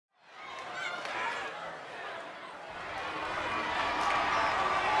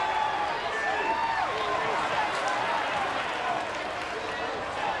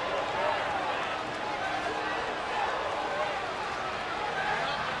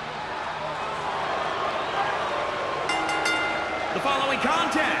The following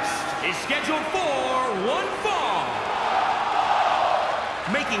contest is scheduled for one fall.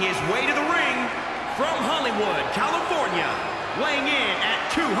 Making his way to the ring from Hollywood, California, weighing in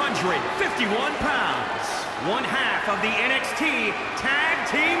at 251 pounds, one half of the NXT Tag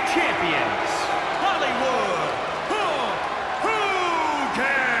Team Champions, Hollywood Hulk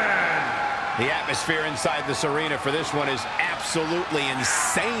Hogan. The atmosphere inside this arena for this one is absolutely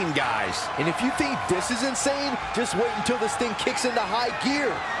insane, guys. And if you think this is insane, just wait until this thing kicks into high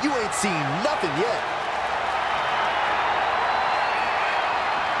gear. You ain't seen nothing yet.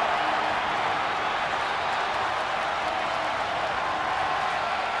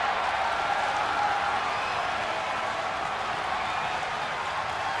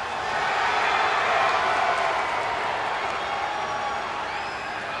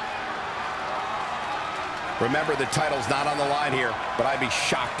 Remember, the title's not on the line here, but I'd be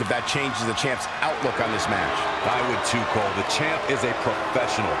shocked if that changes the champ's outlook on this match. I would too, Cole. The champ is a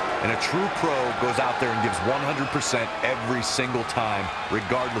professional, and a true pro goes out there and gives 100% every single time,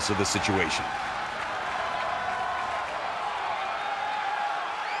 regardless of the situation.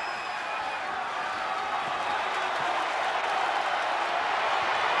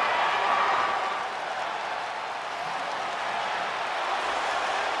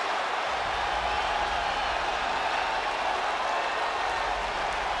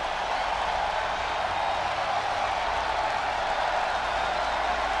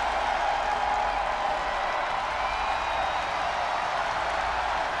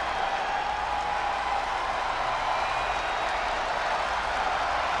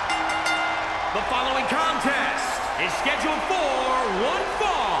 The following contest is scheduled for one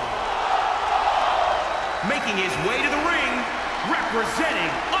fall. Making his way to the ring,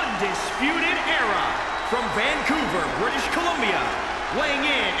 representing Undisputed Era from Vancouver, British Columbia, weighing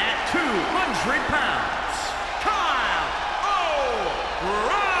in at 200 pounds, Kyle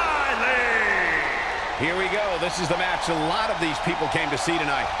O'Reilly. Here we go. This is the match a lot of these people came to see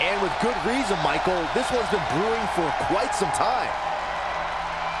tonight. And with good reason, Michael. This one's been brewing for quite some time.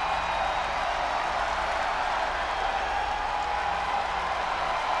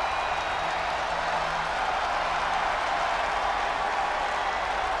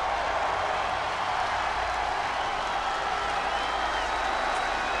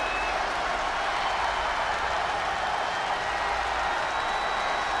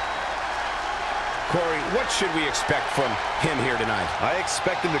 Corey, what should we expect from him here tonight? I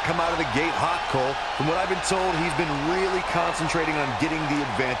expect him to come out of the gate hot, Cole. From what I've been told, he's been really concentrating on getting the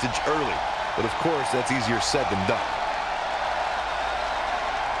advantage early. But of course, that's easier said than done.